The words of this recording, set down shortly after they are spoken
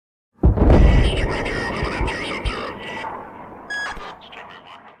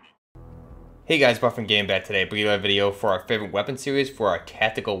Hey guys, Buff from Game back today, bringing you a video for our favorite weapon series for our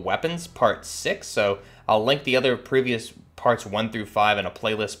tactical weapons, part 6. So I'll link the other previous parts 1 through 5 in a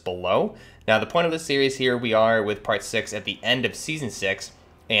playlist below. Now the point of this series here, we are with part 6 at the end of season 6,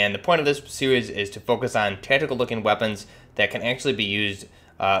 and the point of this series is to focus on tactical looking weapons that can actually be used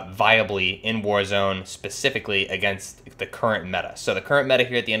viably in Warzone, specifically against the current meta. So the current meta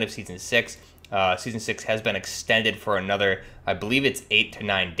here at the end of season 6, season 6 has been extended for another, I believe it's 8 to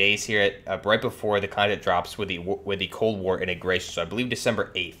 9 days here, right before the content drops with the Cold War integration. So I believe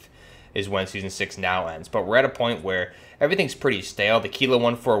December 8th is when season 6 now ends. But we're at a point where everything's pretty stale. The Kilo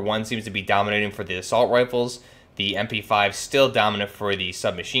 141 seems to be dominating for the assault rifles. The MP5 still dominant for the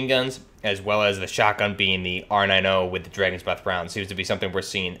submachine guns, as well as the shotgun being the R90 with the Dragon's Breath round. Seems to be something we're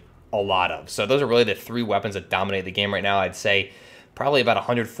seeing a lot of. So those are really the three weapons that dominate the game right now. I'd say probably about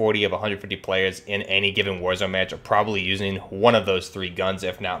 140 of 150 players in any given Warzone match are probably using one of those three guns,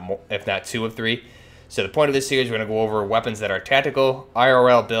 if not two of three. So the point of this series, we're going to go over weapons that are tactical,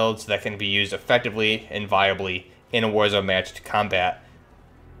 IRL builds that can be used effectively and viably in a Warzone match to combat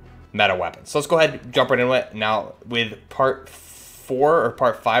meta weapons. So let's go ahead and jump right into it. Now, with part 4 or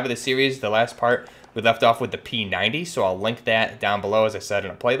part 5 of the series, the last part, we left off with the P90, so I'll link that down below, as I said,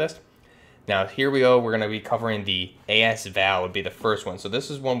 in a playlist. Now, here we go. We're going to be covering the AS Val would be the first one. So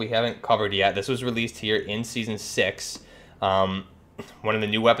this is one we haven't covered yet. This was released here in Season 6. One of the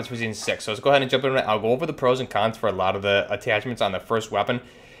new weapons for Season 6. So let's go ahead and jump into it. I'll go over the pros and cons for a lot of the attachments on the first weapon,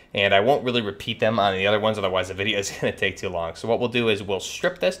 and I won't really repeat them on the other ones, otherwise the video is going to take too long. So what we'll do is we'll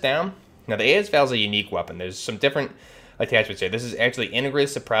strip this down. Now, the AS Val is a unique weapon. There's some different attachments here. This is actually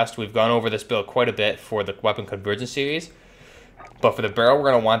integrated suppressed. We've gone over this build quite a bit for the Weapon Convergence series. But for the barrel,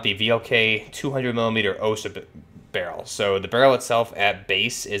 we're going to want the VLK 200mm OSA barrel. So the barrel itself at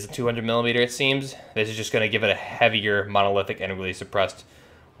base is a 200mm, it seems. This is just going to give it a heavier monolithic integrally suppressed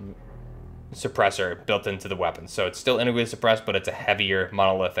suppressor built into the weapon. So it's still integrally suppressed, but it's a heavier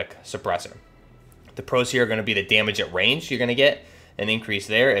monolithic suppressor. The pros here are going to be the damage at range. You're going to get an increase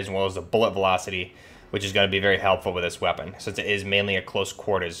there, as well as the bullet velocity, which is going to be very helpful with this weapon, since it is mainly a close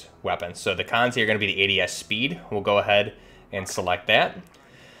quarters weapon. So the cons here are going to be the ADS speed. We'll go ahead and select that.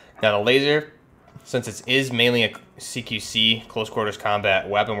 Now the laser, since it is mainly a CQC, close quarters combat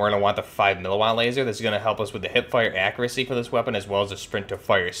weapon, we're going to want the 5mW laser. This is going to help us with the hip fire accuracy for this weapon, as well as the sprint to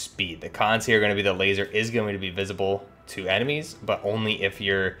fire speed. The cons here are going to be the laser is going to be visible to enemies, but only if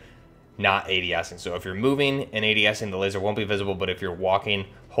you're not ADSing. So if you're moving and ADSing, the laser won't be visible, but if you're walking,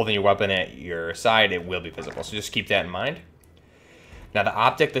 holding your weapon at your side, it will be visible. So just keep that in mind. Now the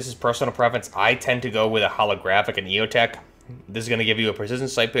optic, this is personal preference. I tend to go with a holographic and EOTech. This is going to give you a precision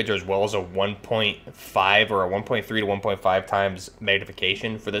sight picture, as well as a 1.5 or a 1.3 to 1.5 times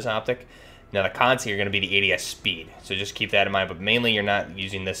magnification for this optic. Now the cons here are going to be the ADS speed, so just keep that in mind. But mainly you're not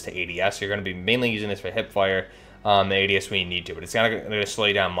using this to ADS. You're going to be mainly using this for hip fire, the ADS when you need to. But it's not going to slow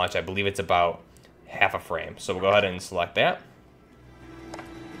you down much. I believe it's about half a frame. So we'll go ahead and select that.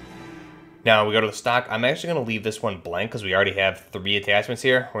 Now we go to the stock. I'm actually going to leave this one blank because we already have 3 attachments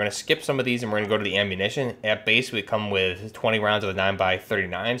here. We're going to skip some of these and we're going to go to the ammunition. At base, we come with 20 rounds of the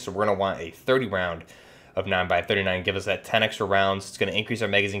 9x39, so we're going to want a 30 round of 9x39. Give us that 10 extra rounds. It's going to increase our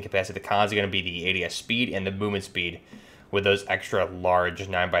magazine capacity. The cons are going to be the ADS speed and the movement speed with those extra large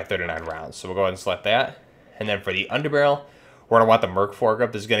 9x39 rounds. So we'll go ahead and select that. And then for the underbarrel, we're going to want the Merc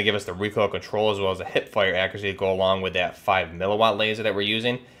foregrip. This is going to give us the recoil control as well as the hip fire accuracy to go along with that 5mW laser that we're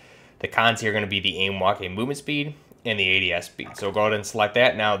using. The cons here are going to be the aim, walk, and movement speed, and the ADS speed. So we'll go ahead and select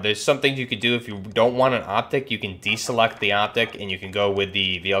that. Now, there's some things you could do. If you don't want an optic, you can deselect the optic, and you can go with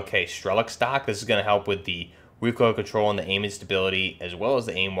the VLK Strelix stock. This is going to help with the recoil control and the aim and stability, as well as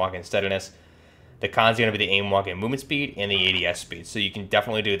the aim, walk, and steadiness. The cons are going to be the aim, walk, and movement speed, and the ADS speed. So you can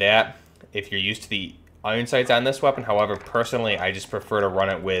definitely do that if you're used to the iron sights on this weapon. However, personally, I just prefer to run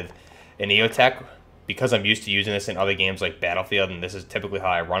it with an EOTech, because I'm used to using this in other games like Battlefield, and this is typically how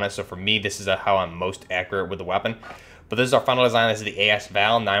I run it. So for me, this is how I'm most accurate with the weapon. But this is our final design. This is the AS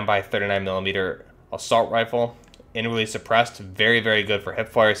Val 9x39mm assault rifle. Integrally suppressed. Very, very good for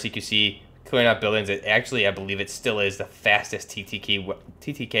hipfire, CQC, clearing out buildings. It actually, I believe it still is the fastest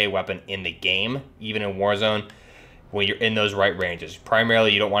TTK weapon in the game, even in Warzone, when you're in those right ranges.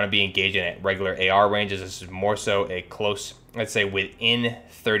 Primarily, you don't want to be engaging at regular AR ranges. This is more so a close, let's say, within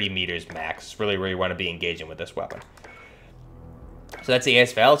 30 meters max. Really where you want to be engaging with this weapon. So that's the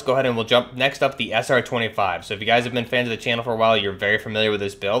AS Val. Let's go ahead and we'll jump next up the SR25. So if you guys have been fans of the channel for a while, you're very familiar with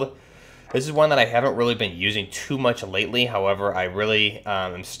this build. This is one that I haven't really been using too much lately. However, I really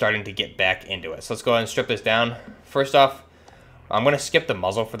am starting to get back into it. So let's go ahead and strip this down. First off, I'm going to skip the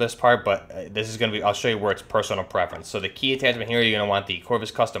muzzle for this part, but this is going to be, I'll show you where it's personal preference. So the key attachment here, you're going to want the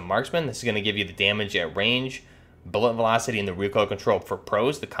Corvus Custom Marksman. This is going to give you the damage at range, bullet velocity, and the recoil control for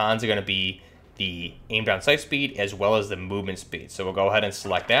pros. The cons are going to be the aim down sight speed as well as the movement speed. So we'll go ahead and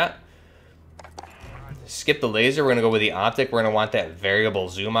select that. Skip the laser. We're going to go with the optic. We're going to want that variable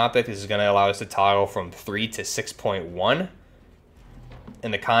zoom optic. This is going to allow us to toggle from 3 to 6.1.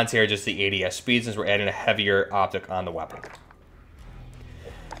 And the cons here are just the ADS speed since we're adding a heavier optic on the weapon.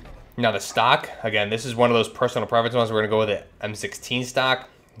 Now the stock, again, this is one of those personal preference ones. We're going to go with the M16 stock.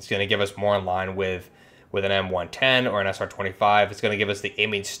 It's going to give us more in line with an M110 or an SR25. It's going to give us the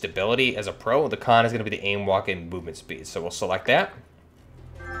aiming stability as a pro. The con is going to be the aim, walk, and movement speed. So we'll select that.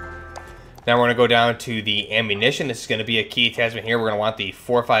 Now we're going to go down to the ammunition. This is going to be a key attachment here. We're going to want the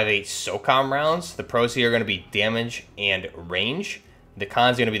 4.58 SOCOM rounds. The pros here are going to be damage and range. The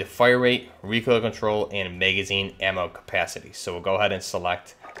cons are going to be the fire rate, recoil control, and magazine ammo capacity. So we'll go ahead and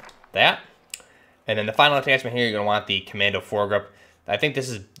select that. And then the final attachment here, you're going to want the Commando foregrip. I think this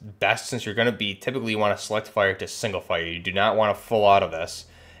is best since you're going to be, typically you want to select fire to single fire. You do not want to full auto this.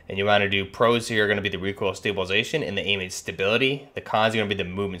 And you want to do pros here are going to be the recoil stabilization and the aiming stability. The cons are going to be the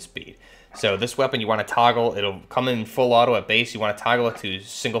movement speed. So this weapon you want to toggle, it'll come in full auto at base. You want to toggle it to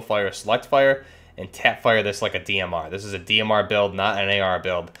single fire, select fire, and tap fire this like a DMR. This is a DMR build, not an AR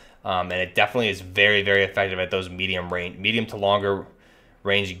build. And it definitely is very, very effective at those medium to longer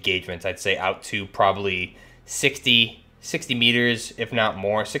range engagements. I'd say out to probably 60 meters, if not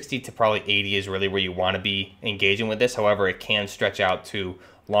more. 60 to probably 80 is really where you want to be engaging with this. However, it can stretch out to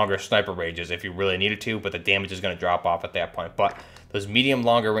longer sniper ranges if you really needed to, but the damage is going to drop off at that point. But those medium,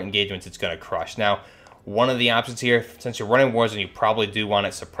 longer engagements, it's going to crush. Now, one of the options here, since you're running Warzone, you probably do want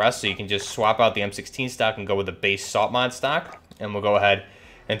it suppressed, so you can just swap out the M16 stock and go with the base Salt Mod stock, and we'll go ahead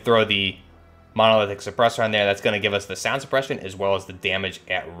and throw the monolithic suppressor on there. That's going to give us the sound suppression as well as the damage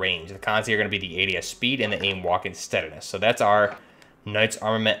at range. The cons here are going to be the ADS speed and the aim, walk, and steadiness. So that's our Knights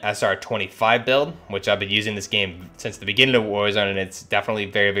Armament SR25 build, which I've been using this game since the beginning of Warzone, and it's definitely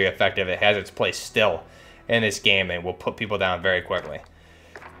very, very effective. It has its place still in this game and will put people down very quickly.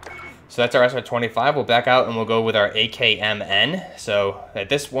 So that's our SR25. We'll back out and we'll go with our AKMN. So at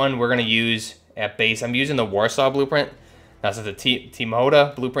this one, we're going to use at base, I'm using the Warsaw blueprint. Now, since the Team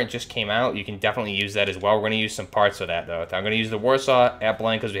Hoda blueprint just came out, you can definitely use that as well. We're going to use some parts of that, though. I'm going to use the Warsaw at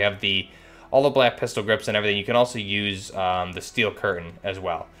blank because we have all the black pistol grips and everything. You can also use the steel curtain as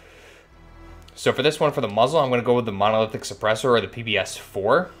well. So for this one, for the muzzle, I'm going to go with the monolithic suppressor or the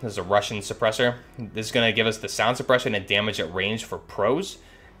PBS-4. This is a Russian suppressor. This is going to give us the sound suppression and damage at range for pros.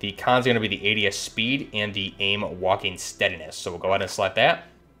 The cons are going to be the ADS speed and the aim, walking steadiness. So we'll go ahead and select that.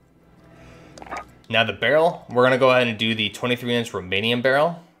 Now the barrel, we're going to go ahead and do the 23-inch Romanian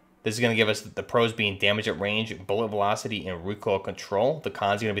barrel. This is going to give us the pros being damage at range, bullet velocity, and recoil control. The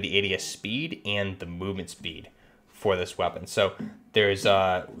cons are going to be the ADS speed and the movement speed for this weapon. So there's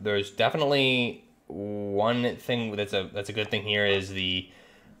definitely one thing that's a good thing here is the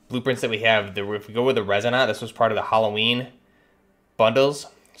blueprints that we have. If we go with the Resonant, this was part of the Halloween bundles.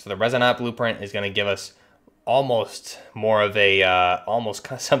 So the Resonant blueprint is going to give us almost more of a almost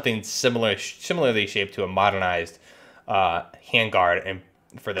kind of something similarly shaped to a modernized handguard and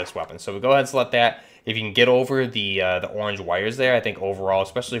for this weapon. So we go ahead and select that. If you can get over the orange wires there, I think overall,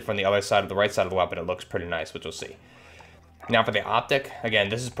 especially from the other side of the right side of the weapon, it looks pretty nice, which we'll see. Now for the optic, again,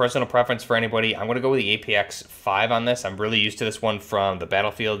 this is personal preference for anybody. I'm going to go with the APX-5 on this. I'm really used to this one from the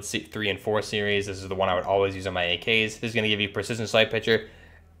Battlefield 3 and 4 series. This is the one I would always use on my AKs. This is going to give you precision sight picture,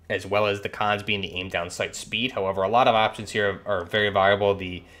 as well as the cons being the aim down sight speed. However, a lot of options here are very viable.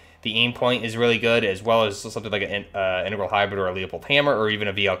 The aim point is really good, as well as something like an integral hybrid or a Leopold hammer or even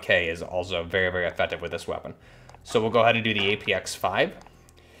a VLK is also very, very effective with this weapon. So we'll go ahead and do the APX-5.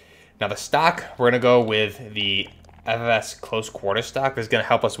 Now the stock, we're going to go with the FFS close quarter stock. This is going to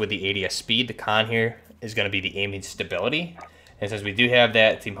help us with the ADS speed. The con here is going to be the aiming stability. And since we do have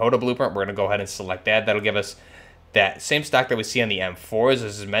that Team Hoda blueprint, we're going to go ahead and select that. That'll give us that same stock that we see on the M4s.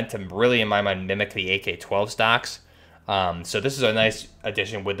 This is meant to really, in my mind, mimic the AK-12 stocks. So this is a nice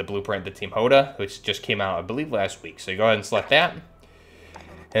addition with the blueprint, the Team Hoda, which just came out, I believe, last week. So you go ahead and select that.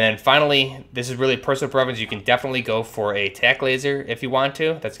 And then finally, this is really personal preference. You can definitely go for a tac laser if you want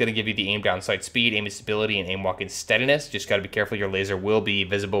to. That's going to give you the aim down sight speed, aiming stability, and aim walking steadiness. Just got to be careful your laser will be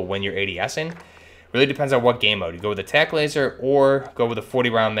visible when you're ADSing. Really depends on what game mode. You go with the tac laser or go with a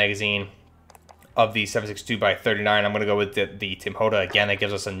 40-round magazine of the 7.62x39. I'm going to go with the Team Hoda. Again, that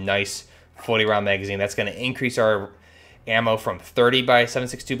gives us a nice 40-round magazine. That's going to increase our ammo from 30 by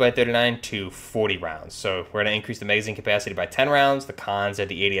 7.62x39 to 40 rounds. So we're going to increase the magazine capacity by 10 rounds, the cons at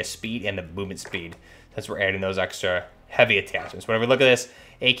the ADS speed and the movement speed, since we're adding those extra heavy attachments. Whenever we look at this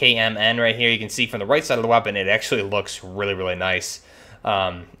AKMN right here, you can see from the right side of the weapon, it actually looks really, really nice.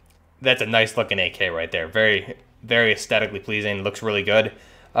 That's a nice looking AK right there. Very, very aesthetically pleasing. Looks really good.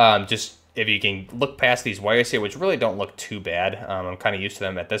 Just if you can look past these wires here, which really don't look too bad. I'm kind of used to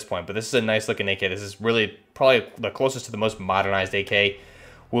them at this point, but this is a nice looking AK. This is really probably the closest to the most modernized AK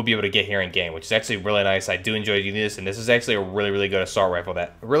we'll be able to get here in game, which is actually really nice. I do enjoy using this, and this is actually a really, really good assault rifle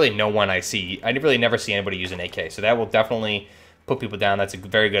that really no one I really never see anybody use an AK. So that will definitely put people down. That's a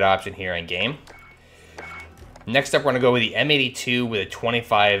very good option here in game. Next up, we're going to go with the M82 with a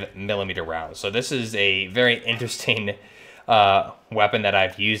 25mm round. So this is a very interesting weapon that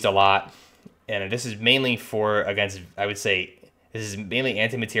I've used a lot. And this is mainly against, I would say, this is mainly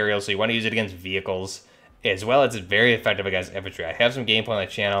anti-material, so you want to use it against vehicles, as well as it's very effective against infantry. I have some gameplay on the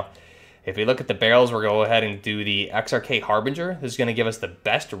channel. If we look at the barrels, we're going to go ahead and do the XRK Harbinger. This is going to give us the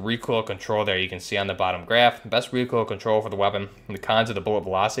best recoil control there. You can see on the bottom graph, best recoil control for the weapon. The cons are the bullet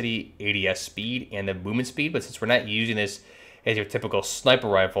velocity, ADS speed, and the movement speed. But since we're not using this as your typical sniper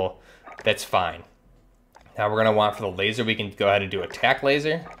rifle, that's fine. Now we're going to want for the laser, we can go ahead and do attack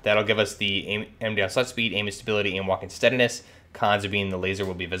laser. That'll give us the aim down sight speed, aiming stability, and walking steadiness. Cons of being the laser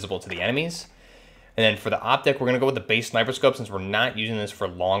will be visible to the enemies. And then for the optic, we're going to go with the base sniper scope since we're not using this for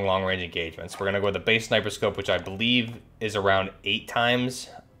long range engagements. We're going to go with the base sniper scope, which I believe is around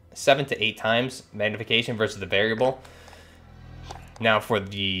 7 to 8 times magnification versus the variable. Now for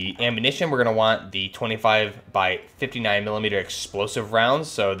the ammunition, we're going to want the 25 by 59mm explosive rounds.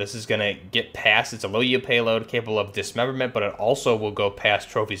 So this is going to get past, it's a low yield payload capable of dismemberment, but it also will go past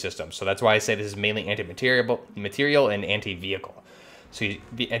trophy systems. So that's why I say this is mainly anti-material and anti-vehicle. So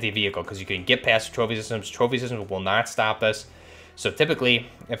anti-vehicle, because you can get past trophy systems. Trophy systems will not stop this. So typically,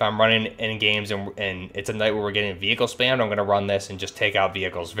 if I'm running in games and it's a night where we're getting vehicle spammed, I'm going to run this and just take out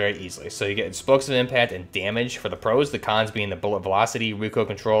vehicles very easily. So you get explosive impact and damage for the pros, the cons being the bullet velocity, recoil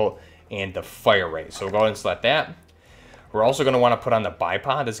control, and the fire rate. So we'll go ahead and select that. We're also going to want to put on the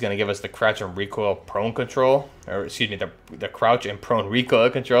bipod. This is going to give us the crouch and recoil prone control, or excuse me, the crouch and prone recoil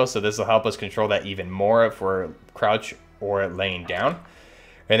control. So this will help us control that even more if we're crouch or laying down.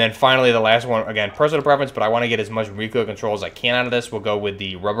 And then finally, the last one, again, personal preference, but I want to get as much recoil control as I can out of this. We'll go with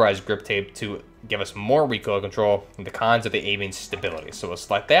the rubberized grip tape to give us more recoil control. And the cons of the aiming stability. So we'll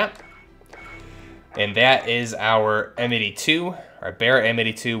select that. And that is our M82, our Barrett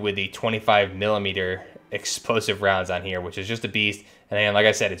M82 with the 25mm explosive rounds on here, which is just a beast. And then, like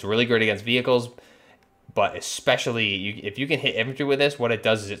I said, it's really great against vehicles, but especially if you can hit infantry with this, what it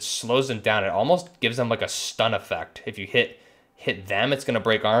does is it slows them down. It almost gives them like a stun effect. If you hit them, it's going to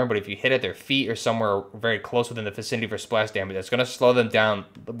break armor, but if you hit at their feet or somewhere very close within the vicinity for splash damage, it's going to slow them down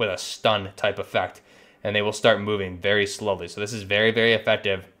with a stun type effect, and they will start moving very slowly. So this is very, very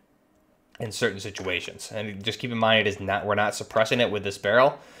effective in certain situations. And just keep in mind, we're not suppressing it with this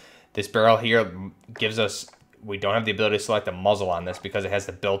barrel. This barrel here gives us, we don't have the ability to select a muzzle on this because it has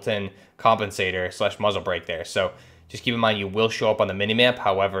the built-in compensator / muzzle brake there. So just keep in mind, you will show up on the minimap.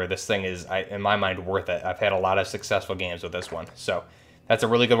 However, this thing is, in my mind, worth it. I've had a lot of successful games with this one. So that's a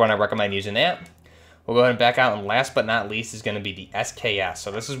really good one. I recommend using that. We'll go ahead and back out. And last but not least is going to be the SKS. So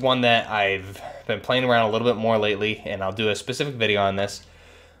this is one that I've been playing around a little bit more lately, and I'll do a specific video on this.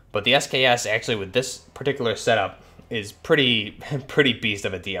 But the SKS, actually, with this particular setup, is pretty beast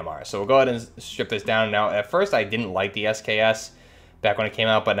of a DMR. So we'll go ahead and strip this down. Now, at first, I didn't like the SKS back when it came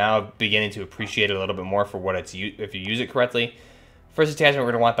out, but now I'm beginning to appreciate it a little bit more for what it's if you use it correctly. First attachment,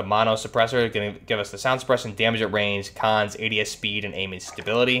 we're going to want the mono suppressor. It's going to give us the sound suppression, damage at range, cons, ADS speed, and aiming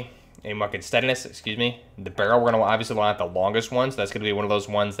stability. Aim marking steadiness, excuse me. The barrel, we're going to obviously want the longest one, so that's going to be one of those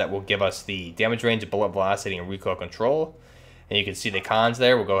ones that will give us the damage range, bullet velocity, and recoil control. And you can see the cons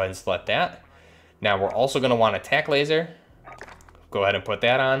there. We'll go ahead and select that. Now, we're also going to want attack laser. Go ahead and put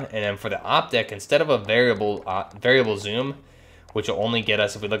that on. And then for the optic, instead of a variable zoom, which will only get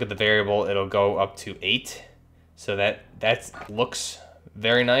us, if we look at the variable, it'll go up to 8. So that looks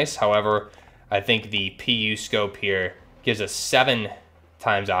very nice. However, I think the PU scope here gives us 7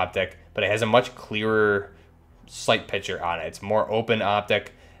 times optic, but it has a much clearer sight picture on it. It's more open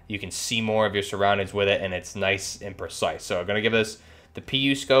optic. You can see more of your surroundings with it, and it's nice and precise. So I'm going to give this the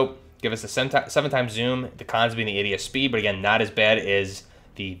PU scope, give us a 7 times zoom, the cons being the ADS speed, but again, not as bad as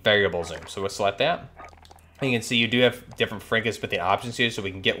the variable zoom. So we'll select that. You can see you do have different Franken within options here, so we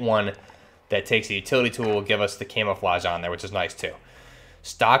can get one that takes the utility tool, will give us the camouflage on there, which is nice too.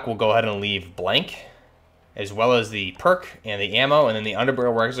 Stock, we'll go ahead and leave blank, as well as the perk and the ammo, and then the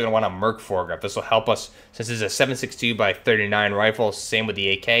underbarrel, we're actually going to want a Merc foregrip. This will help us, since this is a 7.62 by 39 rifle, same with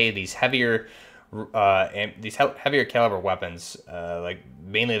the AK, these heavier caliber weapons, like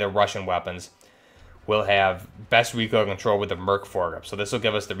mainly the Russian weapons, will have best recoil control with the Merc foregrip. So this will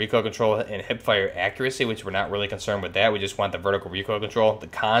give us the recoil control and hipfire accuracy, which we're not really concerned with that. We just want the vertical recoil control. The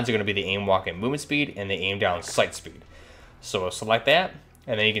cons are going to be the aim walk and movement speed and the aim down sight speed. So we'll select that.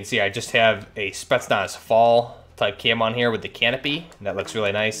 And then you can see I just have a Spetsnaz fall type cam on here with the canopy. And that looks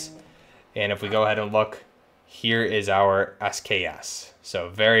really nice. And if we go ahead and look, here is our SKS. So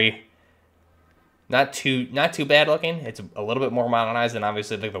very, not too bad looking. It's a little bit more modernized than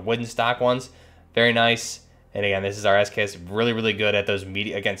obviously like the wooden stock ones. Very nice. And again, this is our SKS. Really, really good at those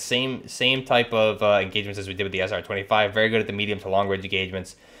medium. Again, same type of engagements as we did with the SR25. Very good at the medium to long range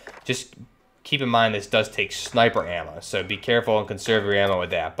engagements. Just keep in mind this does take sniper ammo, so be careful and conserve your ammo with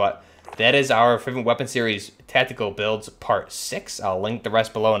that. But that is our favorite weapon series tactical builds part 6. I'll link the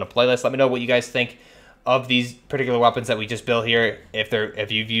rest below in the playlist. Let me know what you guys think of these particular weapons that we just built here.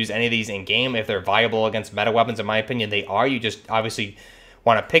 If you've used any of these in game, if they're viable against meta weapons. In my opinion, they are. You just obviously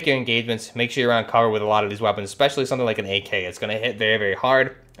want to pick your engagements. Make sure you're on cover with a lot of these weapons, especially something like an AK. It's going to hit very, very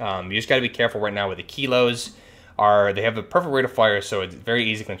hard. You just got to be careful right now with the kilos. They have the perfect rate of fire, so it's very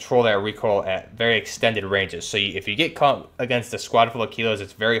easy to control that recoil at very extended ranges. So if you get caught against a squad full of kilos,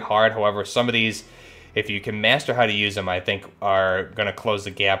 it's very hard. However, some of these, if you can master how to use them, I think are going to close the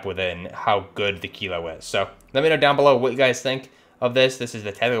gap within how good the kilo is. So let me know down below what you guys think of this. This is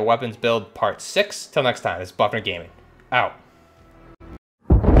the Tactical Weapons build part 6. Till next time, this is Buffner Gaming. Out.